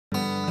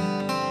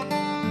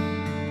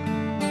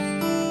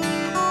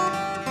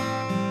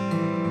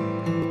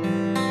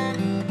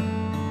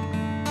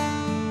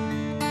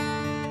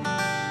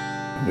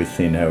we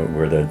seen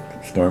where the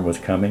storm was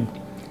coming,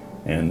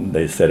 and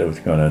they said it was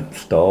going to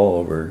stall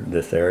over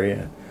this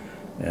area.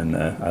 And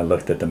I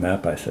looked at the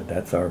map. I said,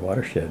 "That's our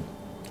watershed."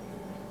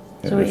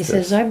 So he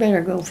says, "I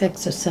better go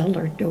fix the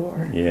cellar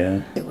door."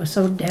 Yeah. It was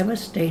so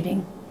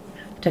devastating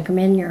to come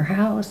in your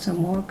house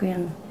and walk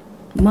in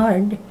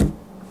mud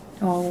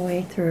all the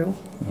way through.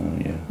 Oh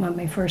yeah. When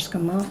we first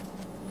come up.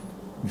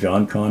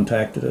 John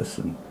contacted us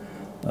and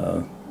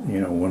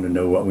wanted to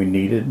know what we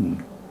needed,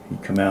 and he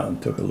come out and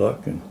took a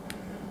look, and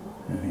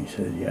he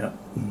said, "Yeah,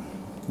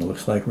 it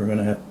looks like we're going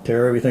to have to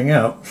tear everything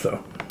out."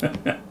 So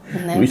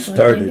we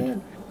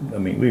started. I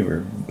mean, we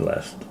were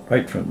blessed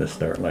right from the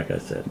start, like I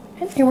said.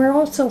 And they were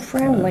all so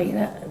friendly.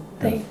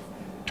 I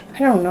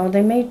don't know,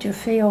 they made you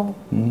feel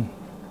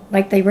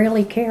like they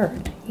really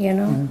cared, you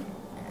know.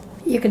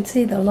 You could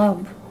see the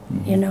love,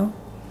 you know,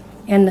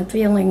 and the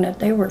feeling that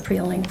they were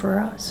feeling for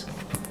us.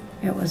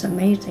 It was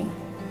amazing,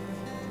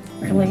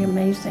 really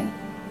amazing.